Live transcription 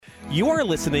You are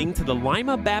listening to the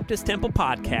Lima Baptist Temple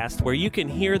podcast, where you can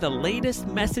hear the latest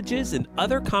messages and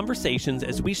other conversations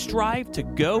as we strive to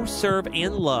go, serve,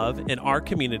 and love in our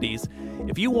communities.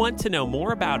 If you want to know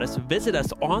more about us, visit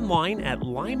us online at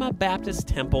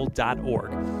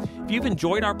limabaptisttemple.org. If you've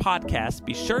enjoyed our podcast,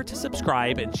 be sure to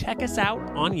subscribe and check us out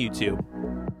on YouTube.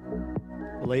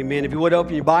 Well, amen. If you would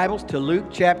open your Bibles to Luke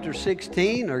chapter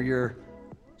 16 or your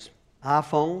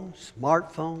iPhone,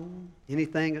 smartphone,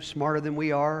 anything that's smarter than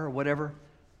we are or whatever.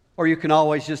 Or you can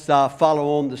always just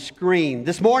follow on the screen.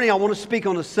 This morning I want to speak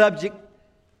on a subject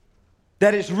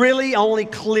that is really only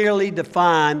clearly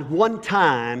defined one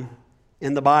time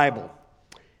in the Bible.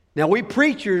 Now we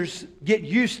preachers get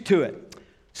used to it.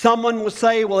 Someone will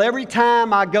say, well, every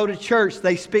time I go to church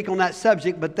they speak on that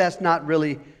subject, but that's not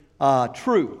really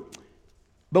true.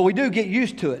 But we do get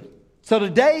used to it. So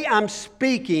today I'm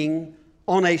speaking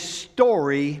on a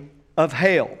story of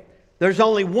hell. There's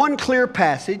only one clear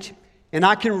passage, and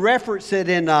I can reference it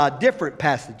in different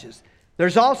passages.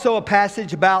 There's also a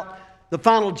passage about the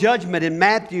final judgment in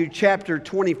Matthew chapter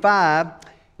 25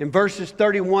 in verses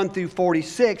 31 through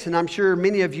 46, and I'm sure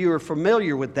many of you are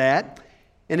familiar with that.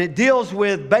 And it deals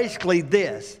with basically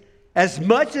this: as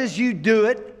much as you do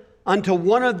it unto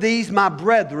one of these my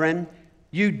brethren,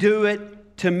 you do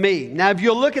it to me. Now, if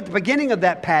you'll look at the beginning of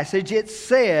that passage, it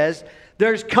says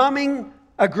there's coming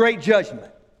a great judgment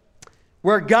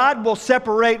where God will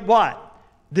separate what?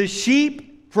 The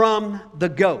sheep from the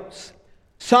goats.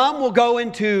 Some will go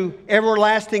into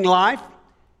everlasting life,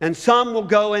 and some will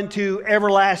go into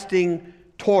everlasting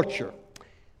torture.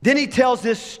 Then he tells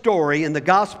this story in the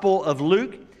Gospel of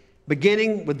Luke,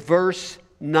 beginning with verse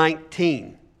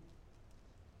 19.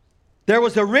 There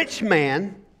was a rich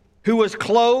man who was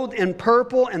clothed in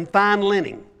purple and fine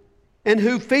linen, and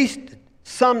who feasted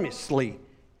sumptuously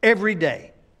every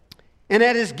day. And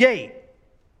at his gate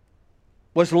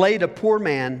was laid a poor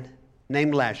man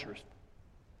named Lazarus,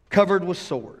 covered with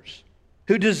sores,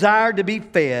 who desired to be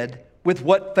fed with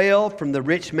what fell from the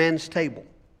rich man's table.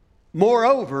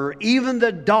 Moreover, even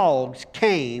the dogs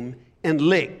came and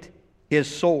licked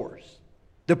his sores.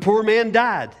 The poor man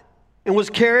died and was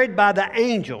carried by the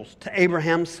angels to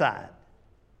Abraham's side.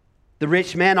 The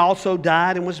rich man also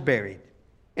died and was buried.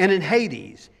 And in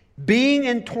Hades, being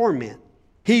in torment,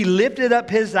 he lifted up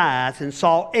his eyes and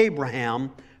saw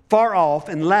Abraham far off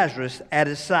and Lazarus at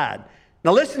his side.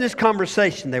 Now listen to this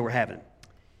conversation they were having.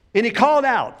 And he called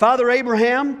out, Father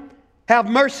Abraham, have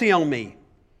mercy on me,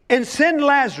 and send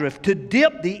Lazarus to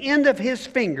dip the end of his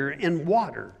finger in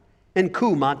water and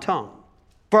cool my tongue.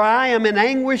 For I am in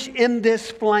anguish in this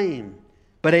flame.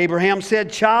 But Abraham said,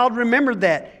 Child, remember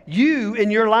that you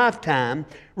in your lifetime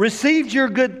received your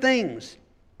good things,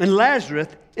 and Lazarus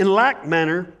in like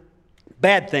manner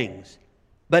bad things.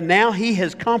 But now he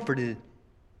has comforted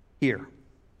here,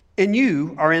 and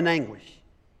you are in anguish.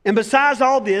 And besides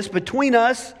all this, between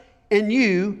us and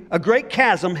you, a great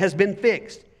chasm has been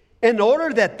fixed, in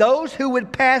order that those who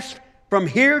would pass from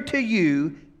here to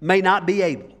you may not be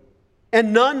able,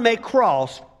 and none may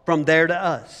cross from there to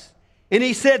us. And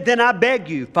he said, Then I beg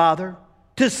you, Father,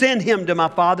 to send him to my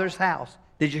father's house.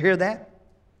 Did you hear that?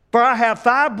 For I have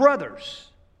 5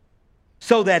 brothers,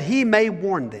 so that he may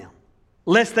warn them,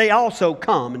 lest they also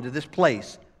come into this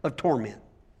place of torment.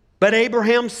 But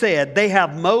Abraham said, They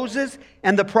have Moses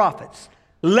and the prophets.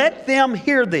 Let them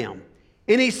hear them.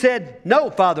 And he said, No,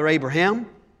 Father Abraham,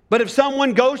 but if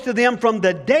someone goes to them from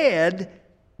the dead,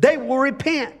 they will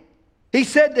repent. He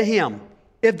said to him,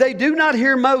 If they do not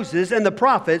hear Moses and the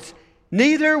prophets,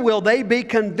 neither will they be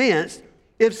convinced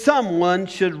if someone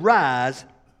should rise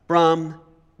from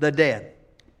the dead.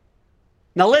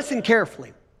 Now listen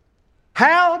carefully.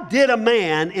 How did a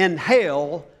man in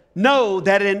hell know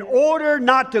that in order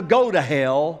not to go to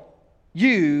hell,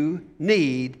 you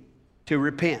need to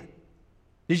repent?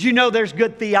 Did you know there's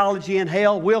good theology in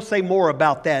hell? We'll say more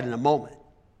about that in a moment.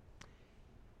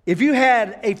 If you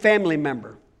had a family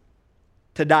member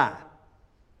to die,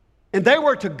 and they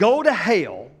were to go to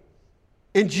hell,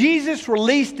 and Jesus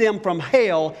released them from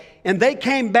hell, and they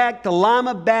came back to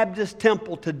Lima Baptist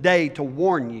Temple today to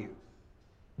warn you,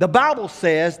 the Bible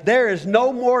says there is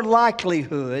no more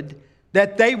likelihood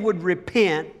that they would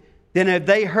repent than if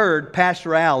they heard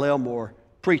Pastor Elmore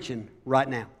preaching right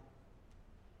now.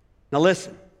 Now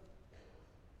listen,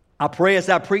 I pray as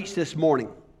I preach this morning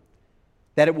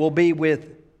that it will be with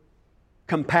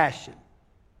compassion,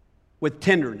 with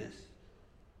tenderness,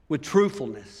 with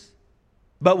truthfulness,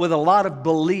 but with a lot of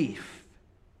belief,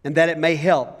 and that it may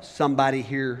help somebody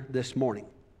here this morning.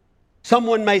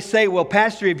 Someone may say, well,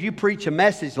 Pastor, if you preach a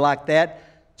message like that,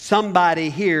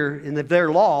 somebody here, and if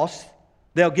they're lost,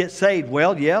 they'll get saved.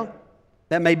 Well, yeah,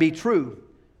 that may be true.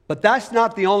 But that's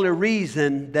not the only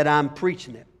reason that I'm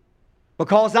preaching it.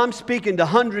 Because I'm speaking to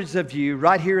hundreds of you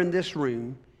right here in this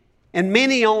room and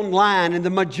many online, and the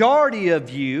majority of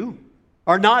you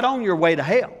are not on your way to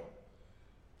hell.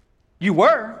 You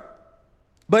were,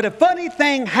 but a funny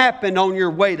thing happened on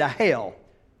your way to hell.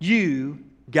 You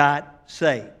got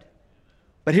saved.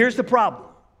 But here's the problem.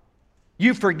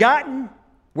 You've forgotten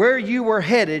where you were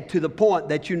headed to the point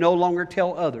that you no longer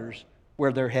tell others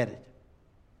where they're headed.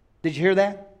 Did you hear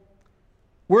that?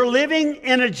 We're living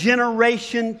in a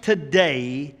generation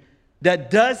today that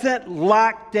doesn't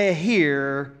like to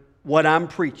hear what I'm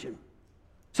preaching.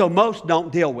 So most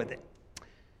don't deal with it.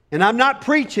 And I'm not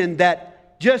preaching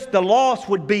that just the lost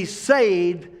would be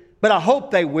saved, but I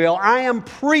hope they will. I am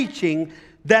preaching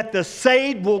that the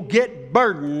saved will get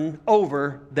burdened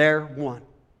over their one,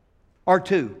 or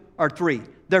two, or three,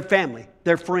 their family,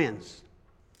 their friends.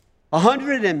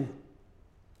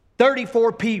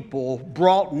 134 people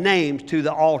brought names to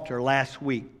the altar last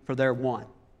week for their one.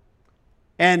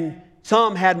 And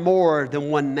some had more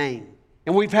than one name.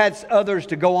 And we've had others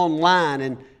to go online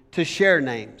and to share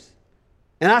names.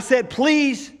 And I said,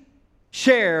 please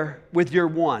share with your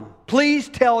one. Please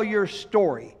tell your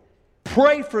story.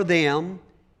 Pray for them,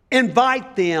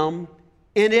 invite them,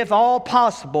 and if all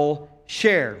possible,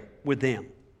 share with them.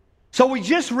 So we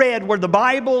just read where the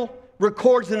Bible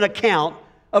records an account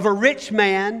of a rich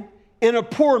man and a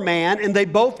poor man, and they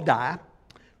both die.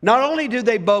 Not only do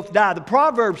they both die, the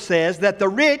proverb says that the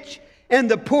rich and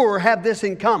the poor have this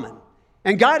in common.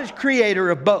 And God is creator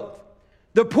of both.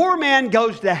 The poor man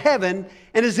goes to heaven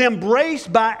and is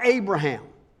embraced by Abraham.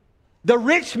 The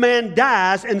rich man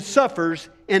dies and suffers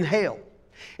in hell.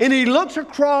 And he looks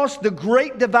across the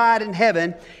great divide in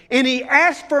heaven and he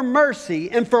asks for mercy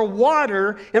and for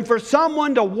water and for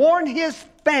someone to warn his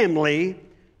family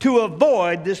to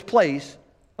avoid this place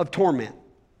of torment.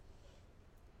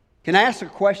 Can I ask a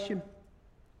question?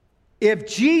 If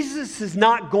Jesus is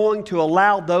not going to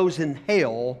allow those in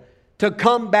hell to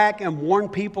come back and warn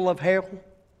people of hell,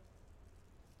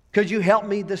 could you help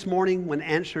me this morning when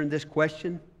answering this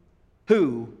question?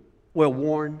 Who will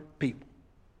warn people?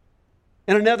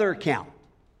 In another account,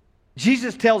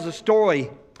 Jesus tells a story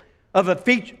of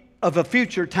a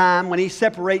future time when he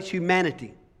separates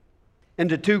humanity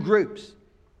into two groups,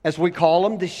 as we call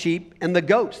them, the sheep and the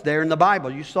goats there in the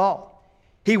Bible you saw.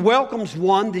 He welcomes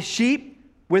one, the sheep,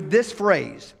 with this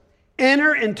phrase,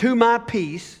 "Enter into my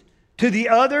peace." To the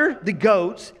other, the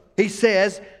goats, he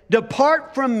says,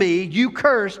 "Depart from me, you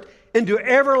cursed, into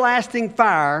everlasting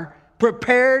fire,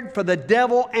 prepared for the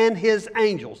devil and his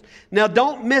angels." Now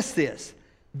don't miss this.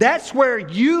 That's where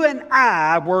you and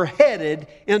I were headed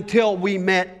until we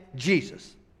met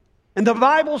Jesus. And the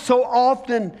Bible so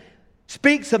often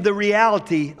speaks of the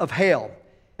reality of hell.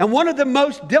 And one of the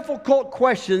most difficult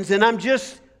questions, and I'm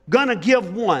just going to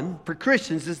give one for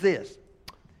Christians, is this.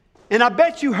 And I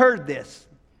bet you heard this.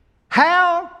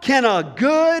 How can a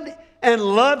good and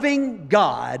loving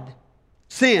God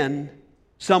send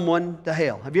someone to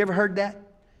hell? Have you ever heard that?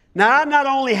 Now, I not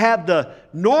only have the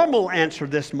normal answer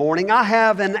this morning, I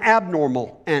have an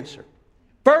abnormal answer.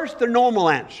 First, the normal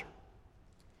answer.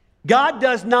 God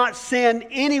does not send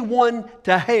anyone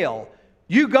to hell.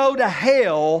 You go to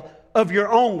hell of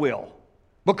your own will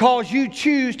because you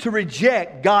choose to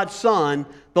reject God's Son,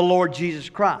 the Lord Jesus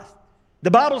Christ.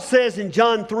 The Bible says in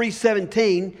John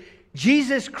 3:17,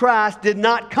 Jesus Christ did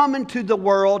not come into the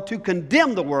world to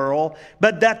condemn the world,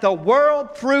 but that the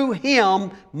world through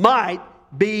him might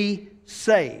be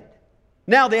saved.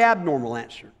 Now the abnormal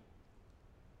answer.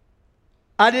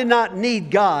 I did not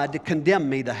need God to condemn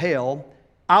me to hell.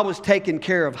 I was taking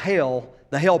care of hell,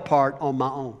 the hell part, on my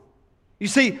own. You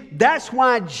see, that's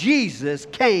why Jesus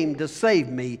came to save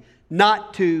me,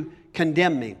 not to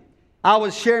condemn me. I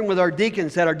was sharing with our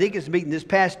deacons at our deacons meeting this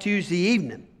past Tuesday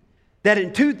evening that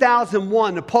in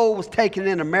 2001, a poll was taken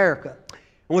in America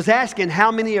and was asking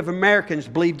how many of Americans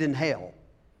believed in hell.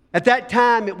 At that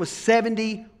time, it was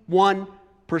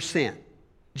 71%.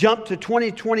 Jumped to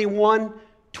 2021,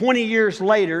 20 years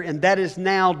later, and that is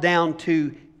now down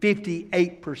to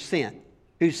 58%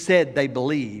 who said they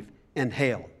believe in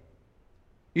hell.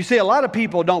 You see, a lot of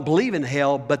people don't believe in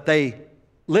hell, but they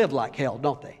live like hell,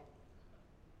 don't they?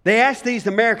 They asked these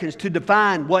Americans to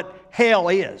define what hell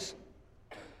is.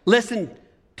 Listen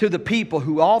to the people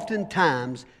who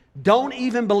oftentimes don't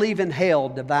even believe in hell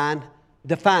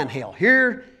define hell.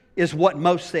 Here is what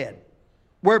most said.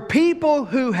 Where people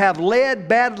who have led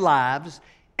bad lives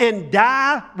and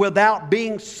die without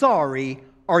being sorry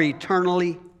are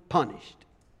eternally punished.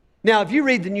 Now, if you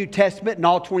read the New Testament and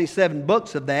all 27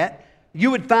 books of that, you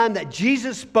would find that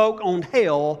Jesus spoke on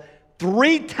hell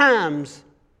 3 times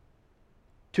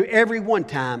to every one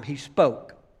time he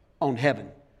spoke on heaven.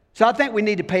 So I think we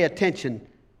need to pay attention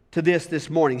to this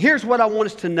morning. Here's what I want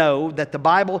us to know that the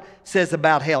Bible says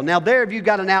about hell. Now there, if you've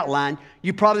got an outline,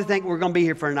 you probably think we're going to be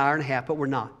here for an hour and a half, but we're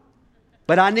not.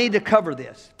 But I need to cover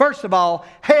this. First of all,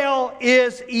 hell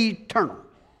is eternal.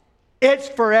 It's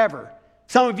forever.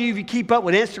 Some of you, if you keep up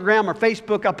with Instagram or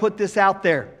Facebook, I put this out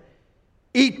there.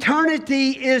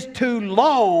 Eternity is too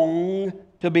long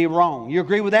to be wrong. You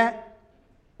agree with that?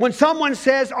 When someone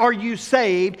says, are you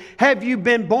saved? Have you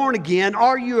been born again?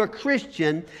 Are you a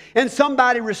Christian? And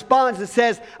somebody responds and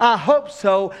says, I hope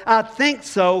so. I think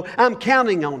so. I'm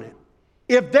counting on it.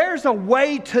 If there's a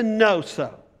way to know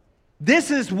so, this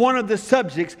is one of the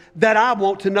subjects that I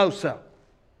want to know so.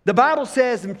 The Bible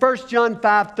says in 1 John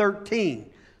 5:13,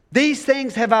 these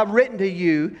things have I written to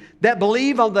you that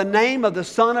believe on the name of the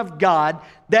Son of God,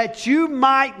 that you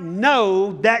might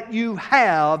know that you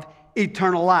have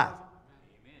eternal life.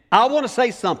 I want to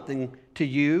say something to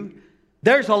you.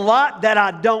 There's a lot that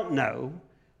I don't know,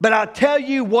 but I'll tell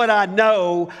you what I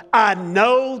know. I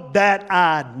know that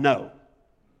I'm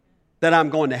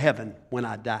going to heaven when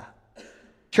I die.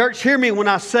 Church, hear me when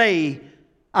I say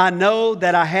I know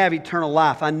that I have eternal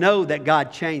life. I know that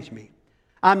God changed me.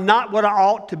 I'm not what I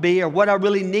ought to be or what I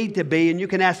really need to be, and you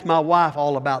can ask my wife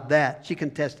all about that. She can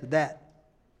attest to that.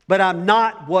 But I'm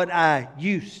not what I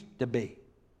used to be.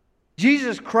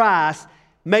 Jesus Christ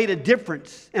made a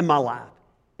difference in my life.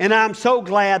 And I'm so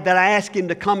glad that I asked Him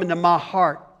to come into my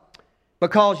heart,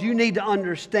 because you need to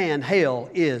understand hell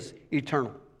is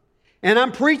eternal. And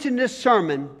I'm preaching this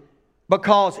sermon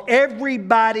because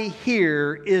everybody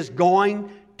here is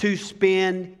going to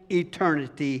spend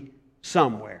eternity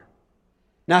somewhere.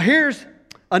 Now here's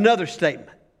another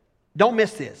statement. Don't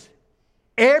miss this.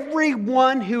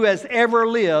 Everyone who has ever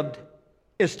lived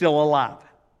is still alive.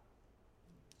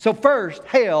 So first,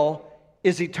 hell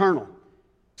is eternal.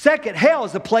 Second, hell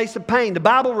is a place of pain. The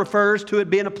Bible refers to it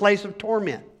being a place of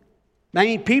torment. I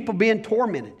mean, people being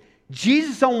tormented.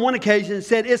 Jesus on one occasion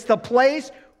said, it's the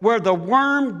place where the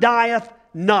worm dieth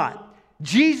not.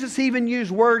 Jesus even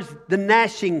used words, the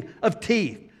gnashing of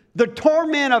teeth. The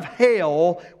torment of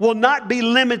hell will not be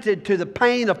limited to the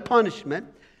pain of punishment,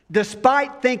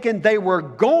 despite thinking they were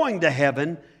going to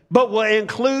heaven, but will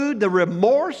include the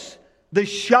remorse, the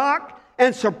shock,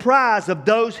 and surprise of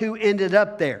those who ended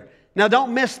up there. Now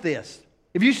don't miss this.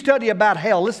 If you study about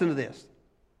hell, listen to this.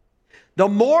 The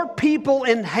more people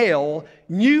in hell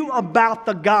knew about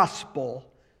the gospel,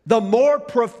 the more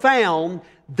profound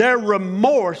their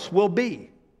remorse will be.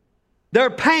 Their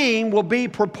pain will be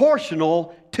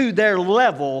proportional to their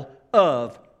level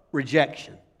of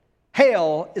rejection.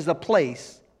 Hell is a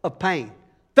place of pain.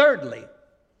 Thirdly,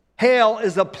 hell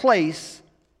is a place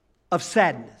of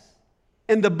sadness.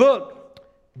 In the book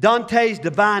Dante's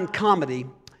Divine Comedy,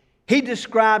 he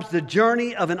describes the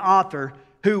journey of an author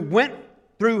who went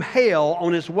through hell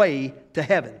on his way to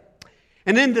heaven.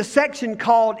 And in the section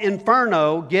called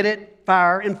Inferno, get it?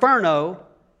 Fire, Inferno,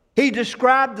 he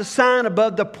described the sign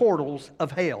above the portals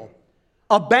of hell.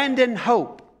 Abandon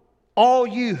hope, all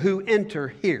you who enter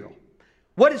here.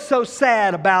 What is so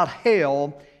sad about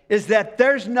hell is that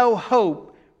there's no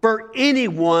hope for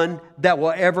anyone that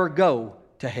will ever go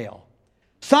to hell.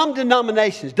 Some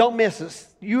denominations, don't miss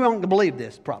this, you don't believe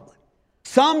this probably.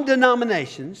 Some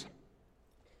denominations,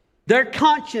 their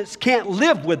conscience can't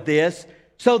live with this,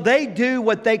 so they do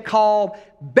what they call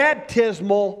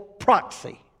baptismal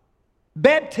proxy.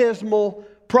 Baptismal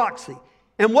proxy.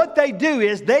 And what they do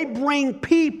is they bring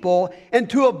people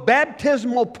into a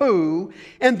baptismal pool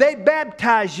and they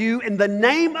baptize you in the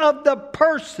name of the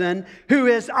person who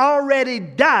has already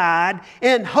died,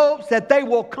 in hopes that they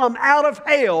will come out of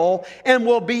hell and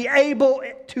will be able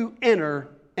to enter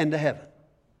into heaven.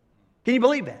 Can you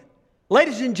believe that?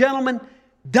 Ladies and gentlemen,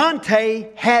 Dante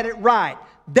had it right.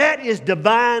 That is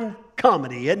divine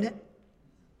comedy, isn't it?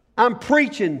 I'm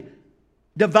preaching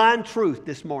divine truth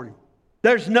this morning.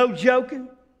 There's no joking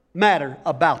matter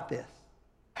about this.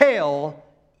 Hell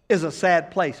is a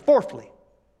sad place. Fourthly,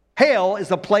 hell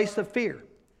is a place of fear.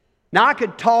 Now, I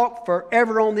could talk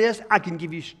forever on this. I can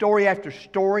give you story after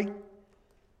story.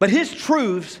 But his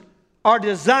truths are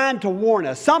designed to warn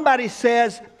us. Somebody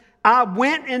says, I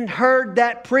went and heard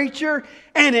that preacher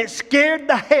and it scared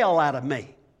the hell out of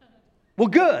me. Well,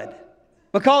 good.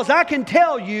 Because I can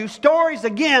tell you stories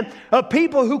again of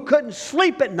people who couldn't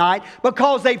sleep at night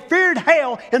because they feared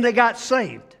hell and they got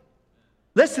saved.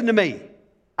 Listen to me.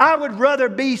 I would rather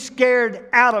be scared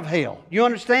out of hell. You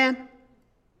understand?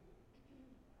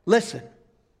 Listen.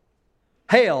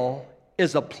 Hell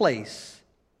is a place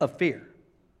of fear.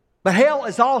 But hell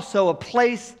is also a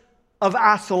place of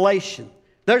isolation.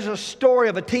 There's a story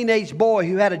of a teenage boy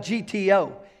who had a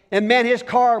GTO. And man, his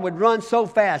car would run so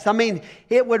fast. I mean,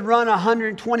 it would run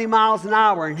 120 miles an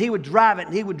hour, and he would drive it,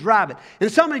 and he would drive it. And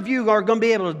some of you are going to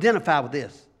be able to identify with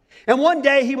this. And one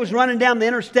day he was running down the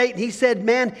interstate, and he said,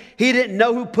 man, he didn't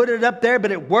know who put it up there,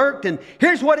 but it worked. And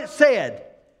here's what it said: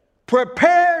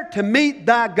 prepare to meet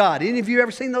thy God. Any of you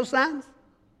ever seen those signs?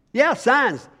 Yeah,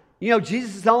 signs. You know,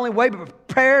 Jesus is the only way, but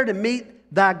prepare to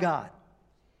meet thy God.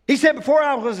 He said, before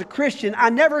I was a Christian, I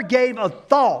never gave a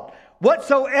thought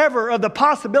whatsoever of the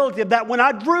possibility of that when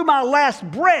I drew my last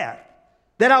breath,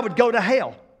 that I would go to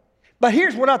hell. But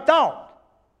here's what I thought.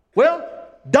 Well,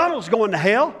 Donald's going to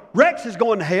hell. Rex is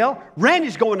going to hell.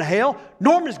 Randy's going to hell.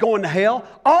 Norman's going to hell.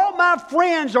 All my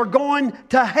friends are going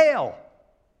to hell.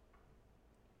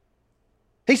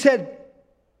 He said,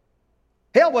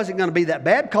 hell wasn't going to be that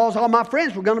bad because all my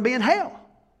friends were going to be in hell.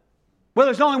 Well,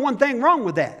 there's only one thing wrong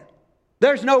with that.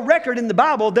 There's no record in the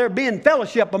Bible there being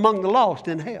fellowship among the lost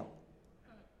in hell.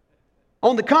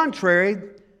 On the contrary,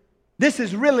 this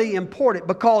is really important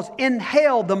because in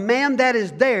hell, the man that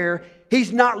is there,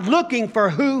 he's not looking for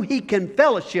who he can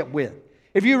fellowship with.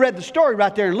 If you read the story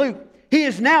right there in Luke, he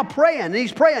is now praying, and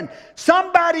he's praying,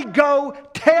 somebody go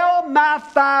tell my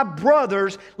 5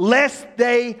 brothers lest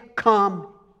they come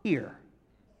here.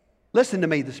 Listen to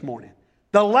me this morning.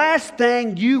 The last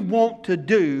thing you want to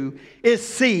do is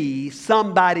see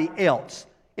somebody else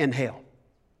in hell.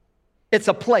 It's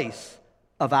a place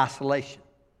of isolation.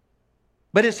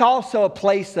 But it's also a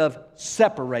place of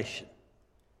separation.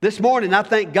 This morning, I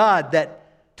thank God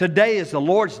that today is the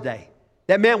Lord's Day.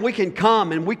 That, man, we can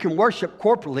come and we can worship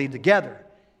corporately together.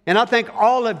 And I thank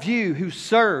all of you who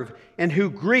serve and who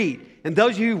greet, and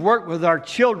those of you who work with our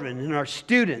children and our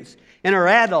students and our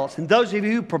adults, and those of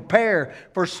you who prepare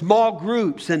for small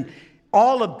groups and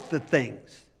all of the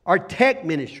things, our tech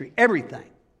ministry, everything.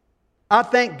 I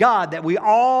thank God that we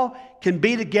all can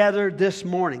be together this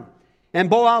morning.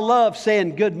 And boy, I love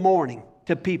saying good morning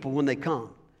to people when they come.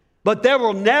 But there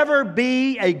will never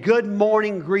be a good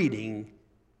morning greeting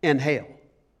in hell.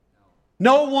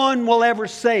 No one will ever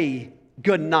say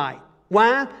good night.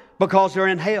 Why? Because they're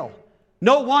in hell.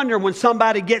 No wonder when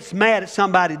somebody gets mad at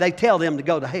somebody, they tell them to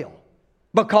go to hell.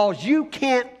 Because you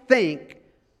can't think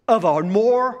of a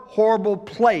more horrible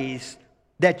place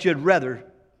that you'd rather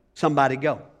somebody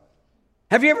go.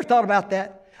 Have you ever thought about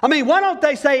that? I mean, why don't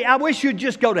they say, I wish you'd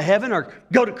just go to heaven or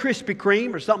go to Krispy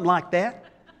Kreme or something like that?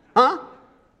 Huh?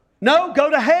 No, go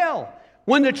to hell.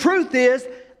 When the truth is,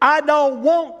 I don't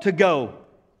want to go.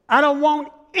 I don't want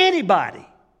anybody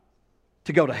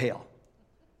to go to hell.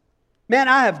 Man,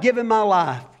 I have given my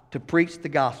life to preach the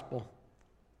gospel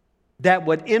that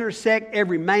would intersect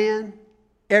every man,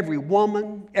 every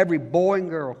woman, every boy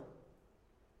and girl.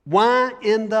 Why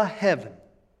in the heaven?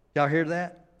 Y'all hear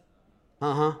that?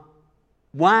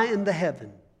 Why in the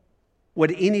heaven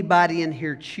would anybody in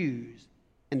here choose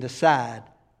and decide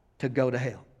to go to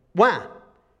hell? Why?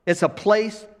 It's a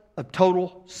place of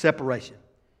total separation.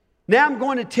 Now I'm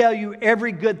going to tell you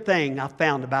every good thing I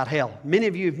found about hell. Many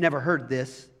of you have never heard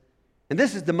this, and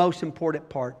this is the most important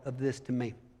part of this to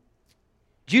me.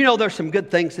 Do you know there's some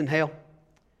good things in hell?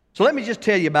 So let me just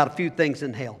tell you about a few things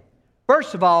in hell.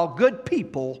 First of all, good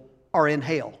people are in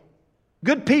hell.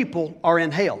 Good people are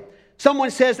in hell. Someone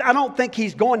says, I don't think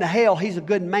he's going to hell. He's a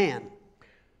good man.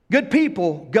 Good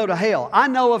people go to hell. I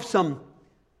know of some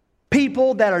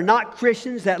people that are not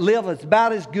Christians that live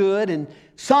about as good and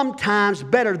sometimes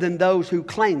better than those who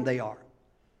claim they are.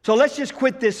 So let's just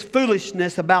quit this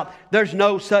foolishness about there's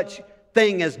no such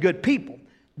thing as good people.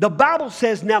 The Bible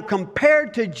says now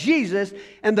compared to Jesus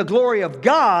and the glory of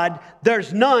God,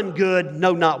 there's none good,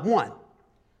 no, not one.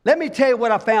 Let me tell you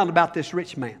what I found about this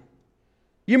rich man.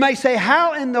 You may say,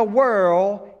 how in the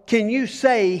world can you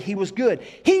say he was good?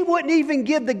 He wouldn't even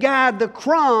give the guy the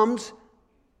crumbs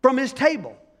from his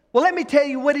table. Well, let me tell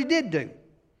you what he did do.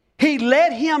 He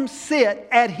let him sit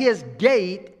at his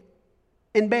gate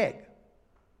and beg.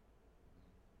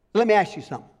 Let me ask you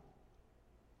something.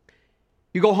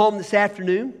 You go home this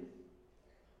afternoon,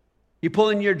 you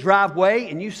pull in your driveway,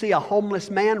 and you see a homeless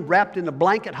man wrapped in a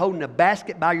blanket holding a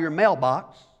basket by your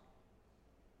mailbox.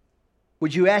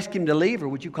 Would you ask him to leave or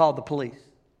would you call the police?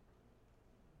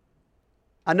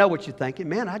 I know what you're thinking.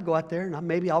 Man, I'd go out there and I'd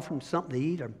maybe offer him something to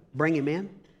eat or bring him in.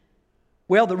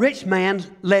 Well, the rich man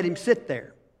let him sit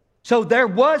there. So there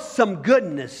was some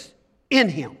goodness in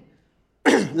him.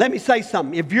 Let me say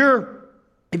something. If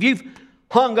you've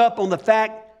hung up on the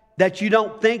fact that you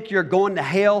don't think you're going to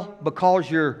hell because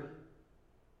you're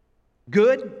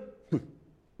good,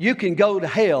 you can go to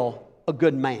hell a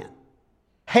good man.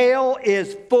 Hell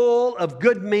is full of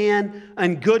good men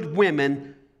and good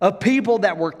women of people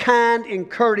that were kind and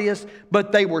courteous,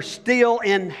 but they were still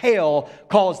in hell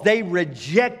because they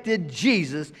rejected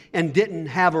Jesus and didn't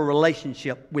have a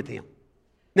relationship with Him.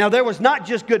 Now, there was not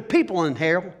just good people in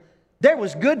hell. There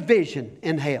was good vision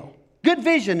in hell. Good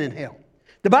vision in hell.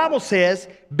 The Bible says,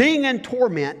 being in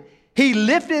torment, he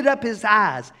lifted up his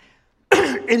eyes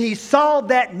and he saw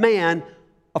that man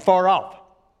afar off.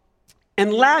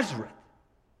 And Lazarus.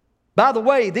 By the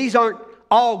way, these aren't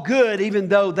all good, even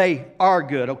though they are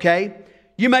good, okay?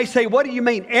 You may say, what do you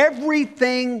mean?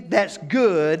 Everything that's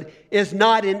good is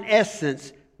not in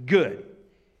essence good.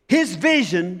 His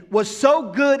vision was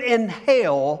so good in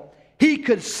hell, he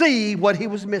could see what he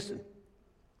was missing.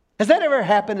 Has that ever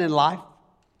happened in life?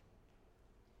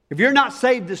 If you're not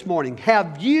saved this morning,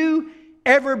 have you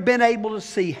ever been able to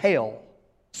see hell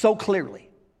so clearly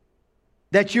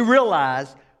that you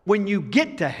realize when you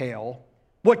get to hell,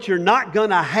 what you're not going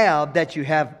to have that you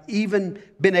have even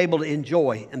been able to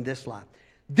enjoy in this life?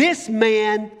 This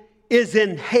man is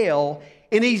in hell,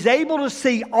 and he's able to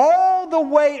see all the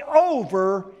way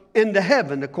over into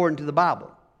heaven, according to the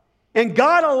Bible. And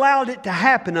God allowed it to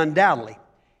happen undoubtedly.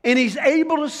 And he's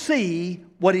able to see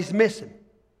what he's missing.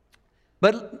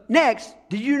 But next,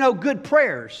 do you know good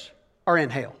prayers are in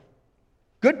hell?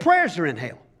 Good prayers are in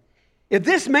hell. If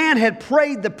this man had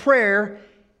prayed the prayer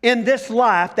in this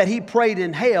life that he prayed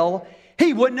in hell,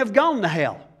 he wouldn't have gone to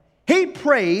hell. He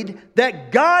prayed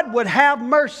that God would have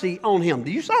mercy on him.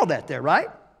 You saw that there, right?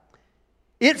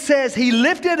 It says he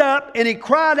lifted up and he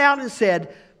cried out and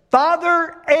said,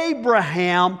 Father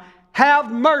Abraham,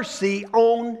 have mercy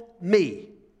on me.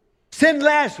 Send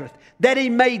Lazarus that he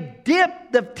may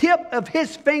dip the tip of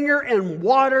his finger in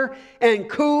water and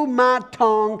cool my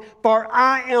tongue, for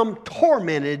I am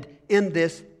tormented in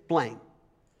this flame.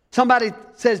 Somebody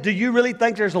says, do you really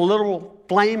think there's a literal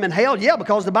flame in hell? Yeah,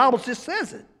 because the Bible just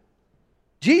says it.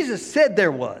 Jesus said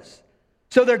there was.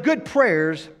 So they're good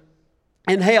prayers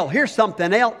in hell. Here's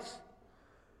something else.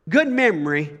 Good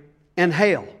memory in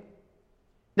hell.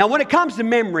 Now, when it comes to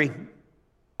memory,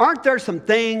 aren't there some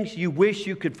things you wish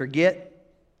you could forget?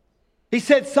 He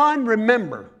said, son,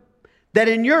 remember that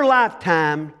in your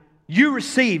lifetime, you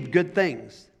received good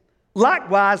things.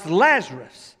 Likewise,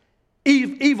 Lazarus,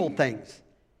 evil things.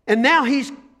 And now he's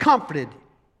comforted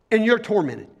and you're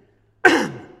tormented.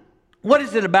 What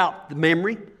is it about the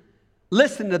memory?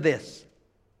 Listen to this.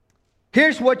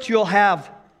 Here's what you'll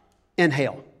have in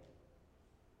hell.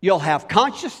 You'll have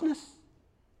consciousness,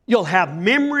 you'll have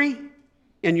memory,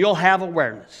 and you'll have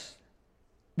awareness.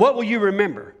 What will you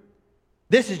remember?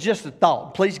 This is just a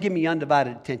thought. Please give me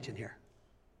undivided attention here.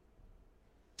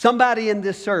 Somebody in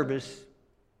this service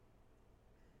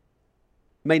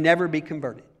may never be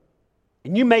converted.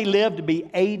 And you may live to be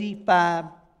 85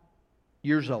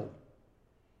 years old.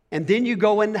 And then you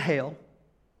go into hell.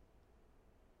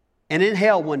 And in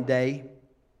hell one day,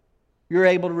 you're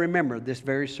able to remember this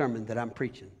very sermon that I'm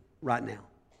preaching right now.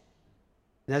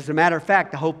 And as a matter of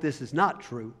fact, I hope this is not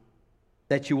true,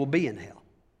 that you will be in hell.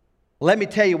 Let me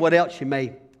tell you what else you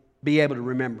may be able to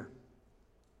remember.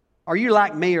 Are you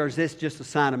like me, or is this just a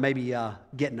sign of maybe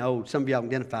getting old? Some of y'all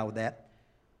identify with that.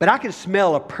 But I can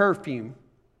smell a perfume.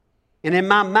 And in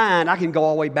my mind, I can go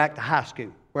all the way back to high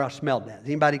school where I smelled that.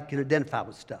 Anybody can identify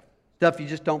with stuff. Stuff you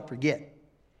just don't forget.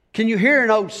 Can you hear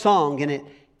an old song and it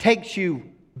takes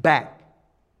you back?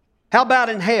 How about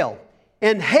in hell?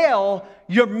 In hell,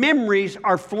 your memories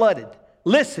are flooded.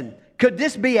 Listen, could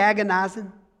this be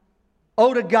agonizing?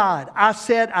 Oh, to God, I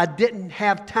said I didn't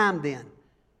have time then.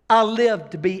 I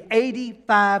lived to be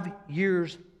 85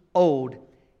 years old,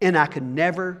 and I could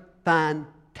never find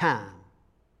time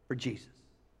for Jesus.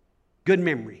 Good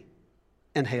memory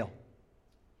in hell.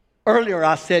 Earlier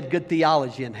I said good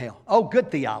theology in hell. Oh,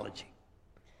 good theology.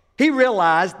 He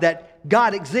realized that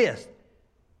God exists.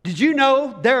 Did you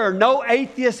know there are no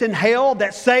atheists in hell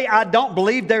that say, I don't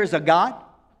believe there's a God?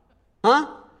 Huh?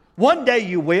 One day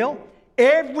you will.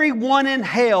 Everyone in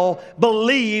hell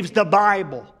believes the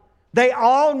Bible. They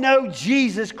all know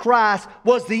Jesus Christ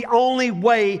was the only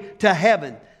way to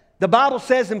heaven. The Bible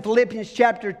says in Philippians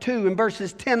chapter 2 in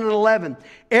verses 10 and 11,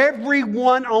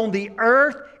 everyone on the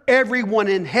earth, everyone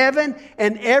in heaven,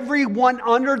 and everyone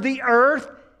under the earth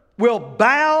will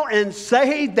bow and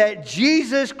say that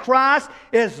Jesus Christ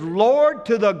is Lord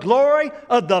to the glory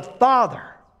of the Father.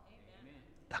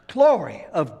 The glory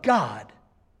of God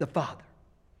the Father.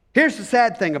 Here's the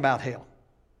sad thing about hell.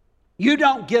 You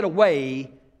don't get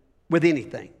away with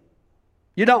anything.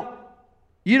 You don't.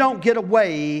 You don't get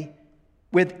away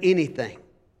with anything.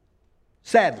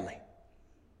 Sadly.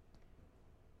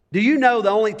 Do you know the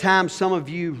only time some of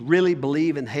you really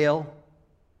believe in hell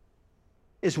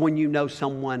is when you know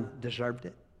someone deserved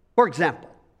it? For example,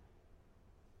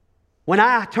 When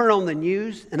I turn on the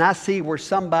news and I see where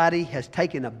somebody has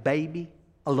taken a baby,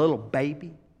 a little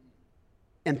baby,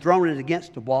 and thrown it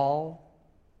against the wall,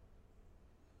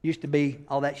 used to be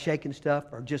all that shaking stuff,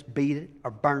 or just beat it,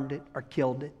 or burned it, or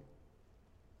killed it.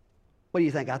 What do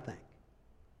you think I think?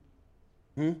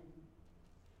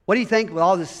 What do you think with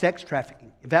all this sex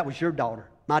trafficking? If that was your daughter,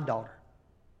 my daughter,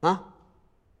 huh?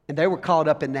 And they were caught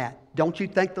up in that. Don't you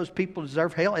think those people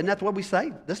deserve hell? And that's what we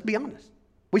say. Let's be honest.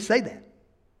 We say that.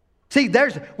 See,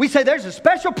 we say there's a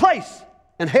special place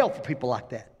in hell for people like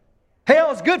that.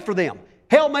 Hell is good for them.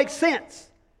 Hell makes sense.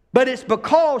 But it's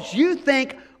because you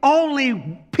think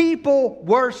only people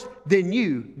worse than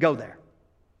you go there.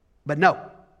 But no.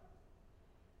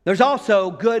 There's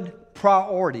also good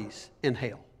priorities in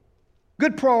hell.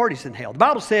 Good priorities in hell. The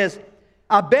Bible says,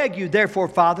 I beg you, therefore,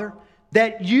 Father,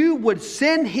 that you would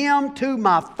send him to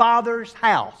my father's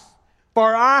house.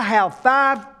 For I have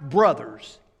 5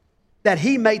 brothers, that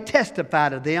he may testify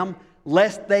to them,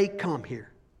 lest they come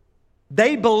here.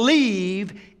 They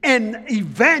believe in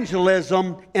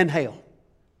evangelism in hell.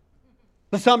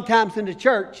 But sometimes in the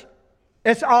church,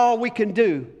 it's all we can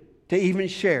do to even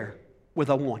share with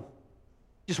one.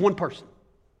 Just one person.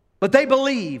 But they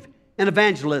believe in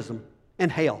evangelism in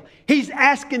hell. He's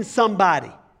asking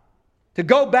somebody to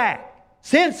go back,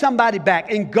 send somebody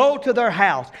back and go to their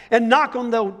house and knock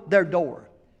on their door.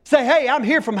 Say, hey, I'm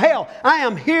here from hell. I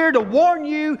am here to warn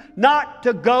you not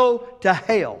to go to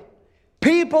hell.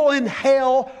 People in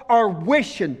hell are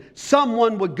wishing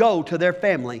someone would go to their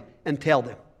family and tell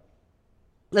them.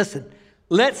 Listen,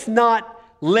 let's not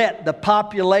let the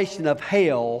population of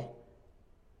hell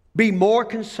be more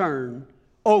concerned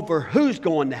over who's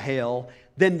going to hell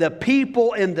than the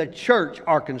people in the church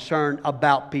are concerned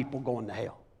about people going to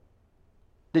hell.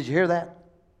 Did you hear that?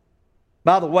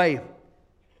 By the way,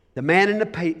 the man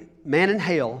in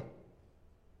hell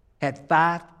had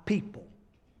 5 people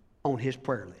on his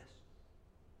prayer list.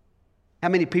 How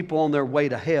many people on their way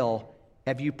to hell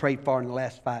have you prayed for in the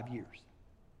last 5 years?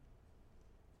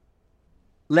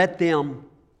 Let him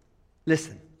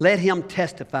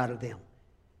testify to them.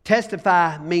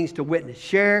 Testify means to witness.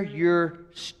 Share your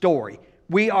story.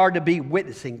 We are to be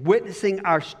witnessing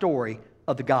our story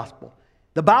of the gospel.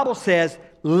 The Bible says,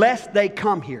 lest they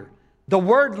come here. The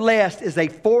word lest is a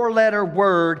 4-letter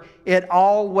word. It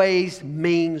always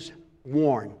means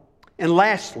warn. And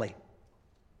lastly,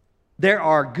 there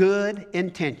are good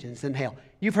intentions in hell.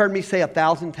 You've heard me say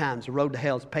 1,000 times, the road to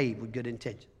hell is paved with good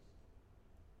intentions.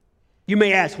 You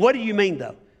may ask, what do you mean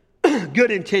though?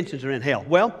 Good intentions are in hell.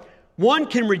 Well, one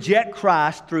can reject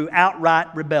Christ through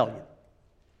outright rebellion.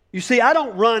 You see, I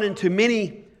don't run into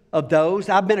many of those.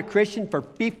 I've been a Christian for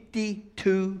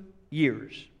 52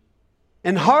 years.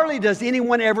 And hardly does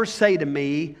anyone ever say to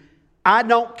me, I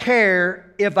don't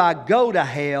care if I go to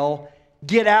hell,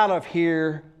 get out of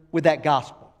here with that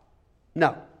gospel.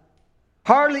 No.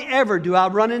 Hardly ever do I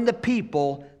run into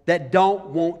people that don't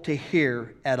want to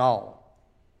hear at all.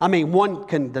 I mean, one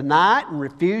can deny it and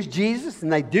refuse Jesus,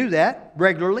 and they do that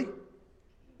regularly.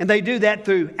 And they do that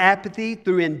through apathy,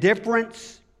 through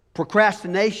indifference,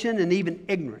 procrastination, and even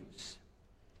ignorance.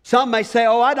 Some may say,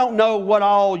 oh, I don't know what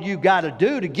all you got to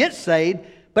do to get saved,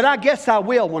 but I guess I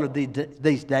will one of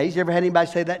these days. You ever had anybody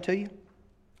say that to you?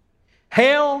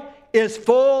 Hell is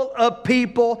full of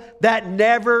people that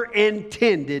never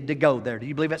intended to go there. Do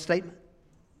you believe that statement?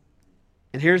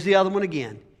 And here's the other one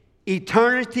again.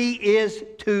 Eternity is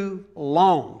too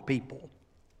long, people,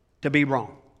 to be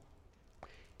wrong.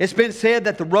 It's been said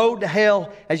that the road to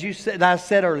hell, as I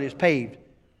said earlier, is paved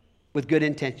with good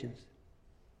intentions.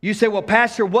 You say, well,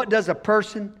 Pastor, what does a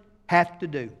person have to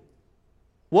do?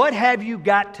 What have you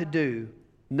got to do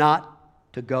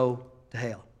not to go to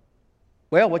hell?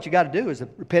 Well, what you got to do is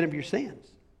repent of your sins.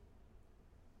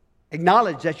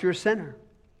 Acknowledge that you're a sinner.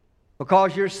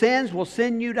 Because your sins will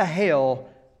send you to hell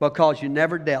because you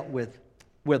never dealt with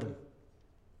them.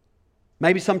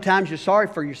 Maybe sometimes you're sorry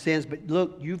for your sins, but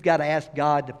look, you've got to ask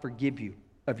God to forgive you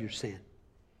of your sin.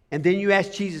 And then you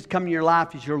ask Jesus to come in your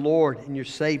life as your Lord and your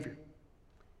Savior.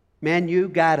 Man, you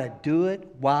got to do it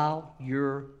while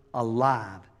you're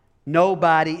alive.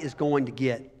 Nobody is going to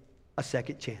get a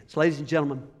second chance. Ladies and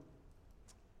gentlemen,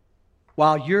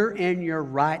 while you're in your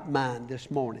right mind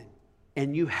this morning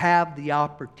and you have the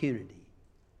opportunity,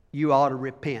 you ought to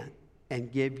repent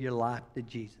and give your life to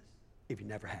Jesus if you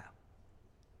never have.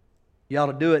 You ought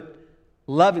to do it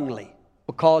lovingly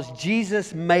because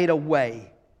Jesus made a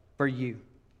way for you.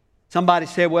 Somebody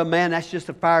said, well, man, that's just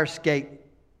a fire escape.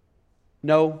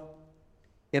 No.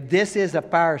 If this is a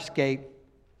fire escape,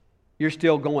 you're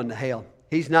still going to hell.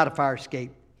 He's not a fire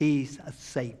escape. He's a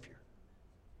Savior.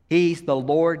 He's the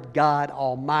Lord God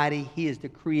Almighty. He is the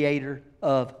creator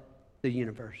of the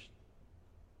universe.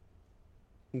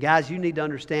 And guys, you need to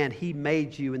understand He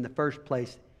made you in the first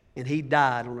place, and He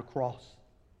died on a cross.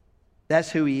 That's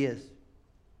who He is.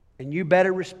 And you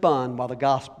better respond while the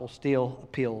gospel still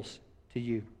appeals to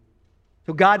you.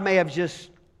 So God may have just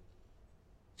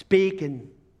speak and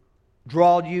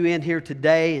drawed you in here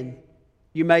today, and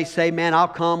you may say, man, I'll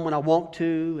come when I want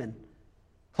to, and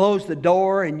close the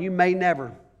door, and you may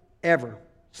never, ever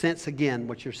sense again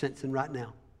what you're sensing right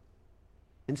now.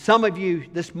 And some of you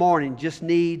this morning just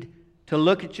need to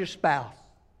look at your spouse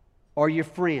or your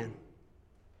friend,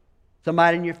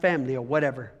 somebody in your family or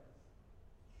whatever,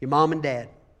 your mom and dad,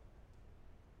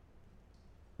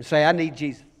 and say, I need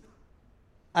Jesus.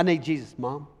 I need Jesus,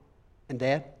 Mom and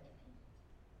Dad.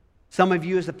 Some of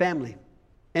you as a family,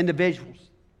 individuals,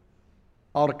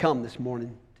 ought to come this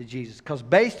morning to Jesus. Because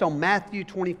based on Matthew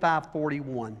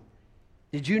 25:41,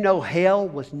 did you know hell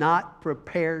was not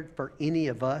prepared for any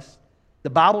of us? The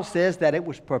Bible says that it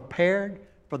was prepared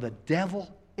for the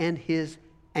devil and his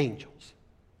angels.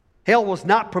 Hell was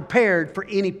not prepared for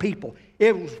any people.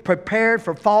 It was prepared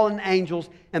for fallen angels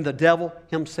and the devil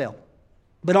himself.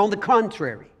 But on the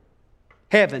contrary,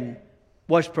 heaven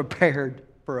was prepared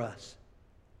for us.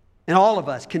 And all of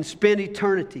us can spend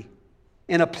eternity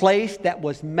in a place that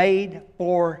was made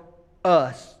for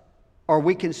us. Or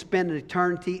we can spend an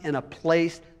eternity in a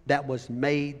place that was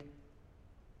made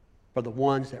for the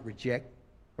ones that reject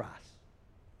Christ.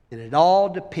 And it all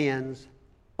depends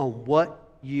on what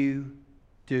you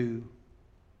do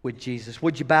with Jesus.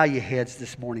 Would you bow your heads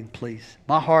this morning, please?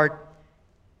 My heart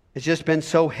has just been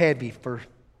so heavy for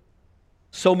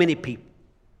so many people.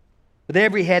 With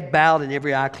every head bowed and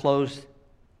every eye closed,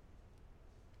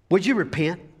 would you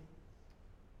repent?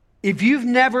 If you've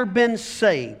never been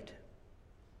saved,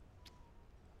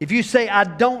 if you say, I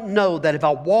don't know that if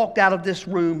I walked out of this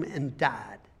room and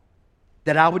died,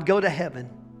 that I would go to heaven,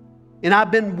 and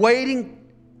I've been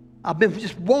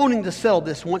just wanting to settle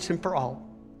this once and for all.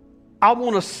 I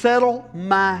want to settle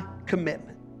my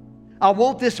commitment. I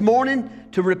want this morning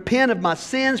to repent of my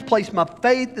sins, place my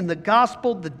faith in the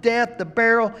gospel, the death, the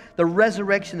burial, the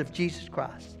resurrection of Jesus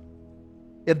Christ.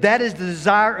 If that is the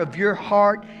desire of your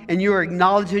heart and you're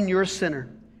acknowledging you're a sinner,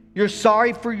 you're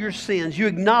sorry for your sins, you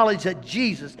acknowledge that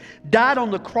Jesus died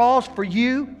on the cross for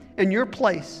you in your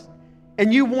place,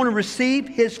 and you want to receive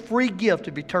His free gift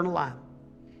of eternal life.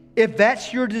 If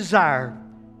that's your desire,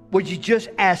 would you just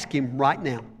ask Him right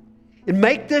now? And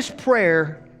make this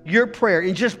prayer your prayer,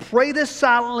 and just pray this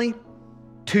silently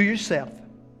to yourself.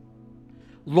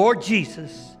 Lord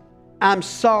Jesus, I'm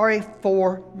sorry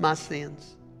for my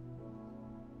sins.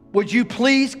 Would you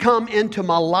please come into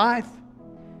my life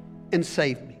and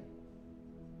save me?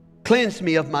 Cleanse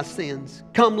me of my sins.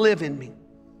 Come live in me.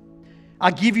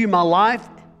 I give you my life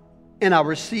and I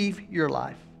receive your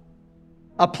life.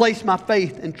 I place my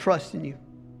faith and trust in you.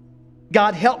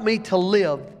 God, help me to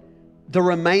live the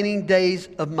remaining days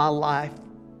of my life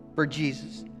for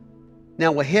Jesus.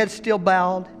 Now, with head still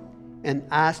bowed and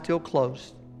eyes still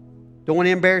closed, don't want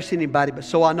to embarrass anybody, but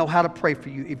so I know how to pray for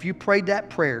you. If you prayed that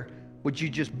prayer, would you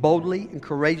just boldly and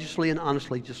courageously and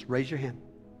honestly just raise your hand?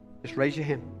 Just raise your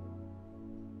hand.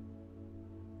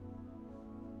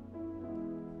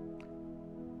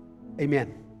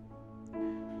 Amen.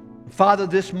 Father,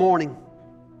 this morning,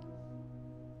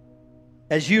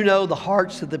 as you know the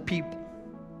hearts of the people,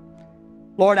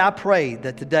 Lord, I pray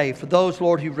that today, for those,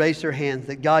 Lord, who raised their hands,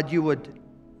 that God, you would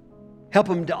help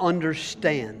them to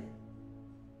understand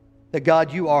that,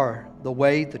 God, you are the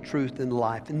way, the truth, and the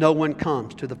life. And no one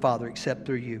comes to the Father except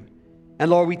through you. And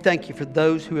Lord, we thank you for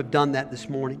those who have done that this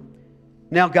morning.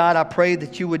 Now, God, I pray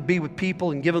that you would be with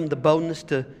people and give them the boldness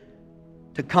to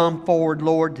come forward,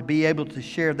 Lord, to be able to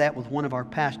share that with one of our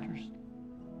pastors.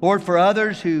 Lord, for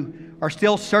others who are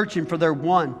still searching for their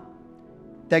one,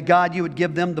 that God, you would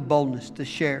give them the boldness to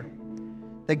share.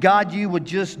 That God, you would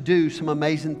just do some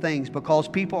amazing things because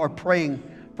people are praying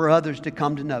for others to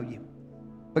come to know you.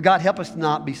 But God, help us to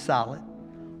not be silent.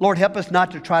 Lord, help us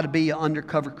not to try to be an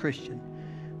undercover Christian.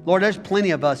 Lord, there's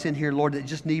plenty of us in here, Lord, that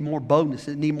just need more boldness,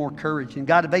 that need more courage. And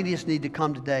God, if they just need to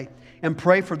come today and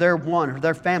pray for their one or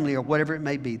their family or whatever it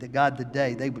may be, that God,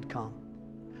 today they would come.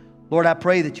 Lord, I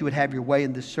pray that you would have your way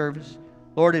in this service.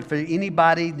 Lord, if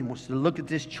anybody that wants to look at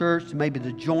this church, maybe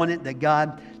to join it, that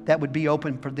God, that would be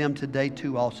open for them today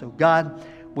too also. God,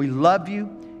 we love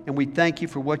you and we thank you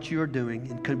for what you are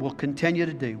doing and will continue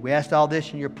to do. We ask all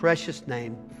this in your precious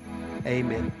name.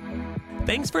 Amen.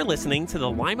 Thanks for listening to the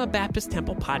Lima Baptist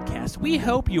Temple podcast. We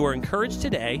hope you are encouraged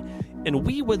today. and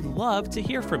we would love to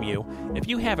hear from you. If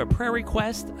you have a prayer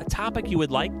request, a topic you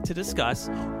would like to discuss,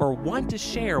 or want to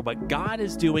share what God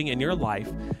is doing in your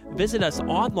life, visit us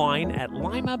online at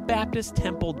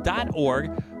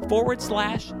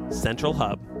limabaptisttemple.org/Central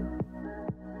Hub.